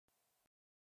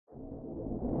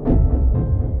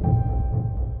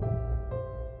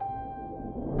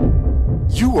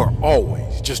You are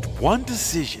always just one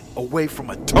decision away from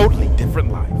a totally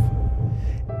different life.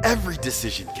 Every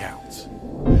decision counts.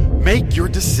 Make your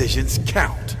decisions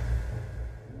count.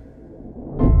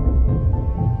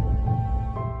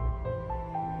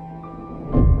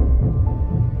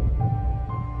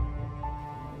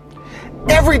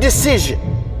 Every decision,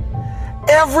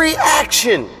 every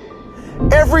action,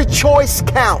 every choice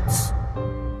counts.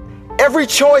 Every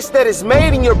choice that is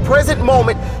made in your present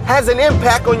moment has an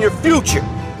impact on your future.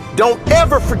 Don't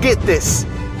ever forget this,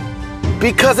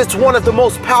 because it's one of the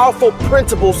most powerful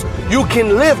principles you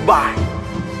can live by.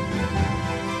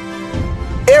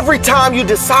 Every time you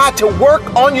decide to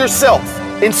work on yourself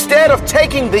instead of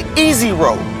taking the easy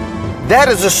road, that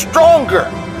is a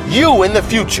stronger you in the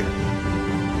future.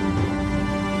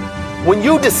 When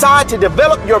you decide to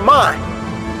develop your mind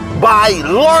by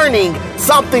learning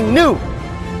something new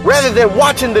rather than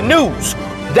watching the news,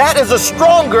 that is a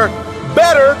stronger,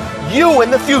 better you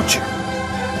in the future.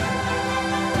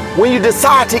 When you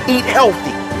decide to eat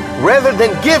healthy rather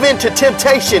than give in to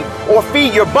temptation or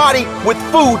feed your body with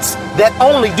foods that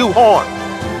only do harm,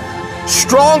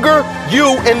 stronger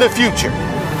you in the future.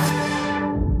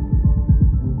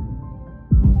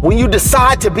 When you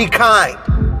decide to be kind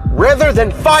rather than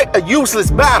fight a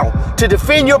useless battle to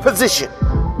defend your position,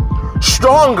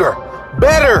 stronger,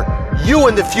 better you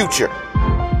in the future.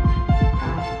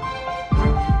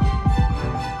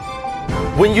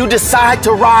 When you decide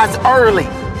to rise early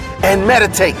and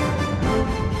meditate,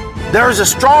 there is a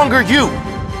stronger you,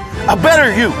 a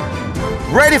better you,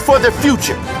 ready for the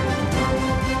future.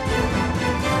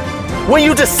 When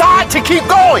you decide to keep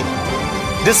going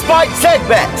despite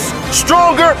setbacks,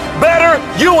 stronger, better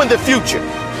you in the future.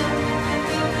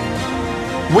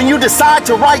 When you decide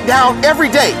to write down every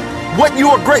day what you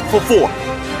are grateful for,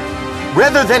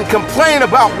 rather than complain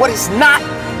about what is not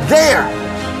there,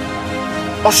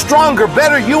 a stronger,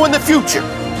 better you in the future.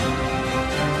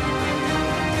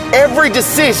 Every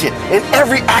decision and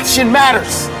every action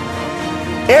matters.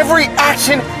 Every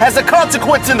action has a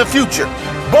consequence in the future,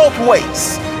 both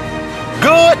ways,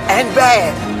 good and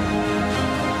bad.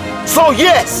 So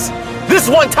yes, this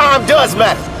one time does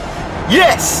matter.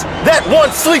 Yes, that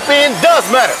one sleep in does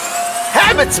matter.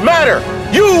 Habits matter.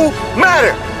 You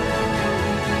matter.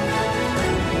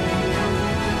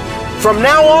 From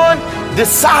now on,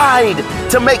 decide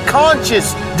to make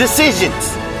conscious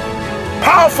decisions,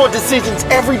 powerful decisions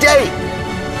every day.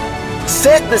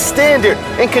 Set the standard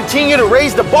and continue to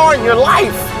raise the bar in your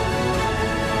life.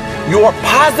 Your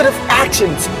positive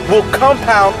actions will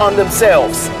compound on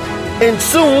themselves, and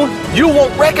soon you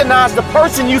won't recognize the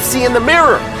person you see in the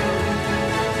mirror.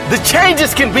 The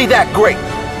changes can be that great.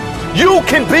 You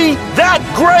can be that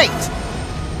great.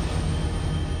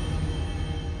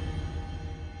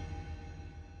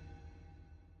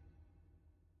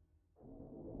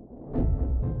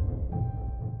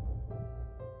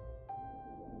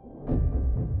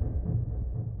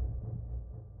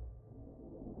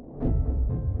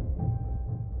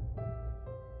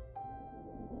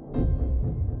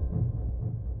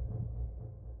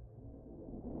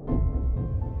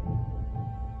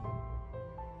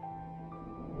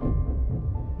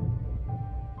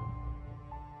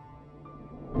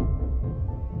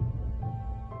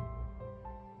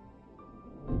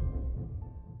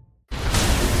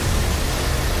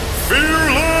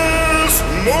 Fearless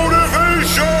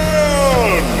Motivation!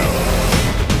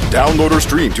 Download or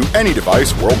stream to any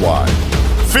device worldwide.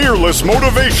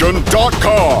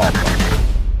 FearlessMotivation.com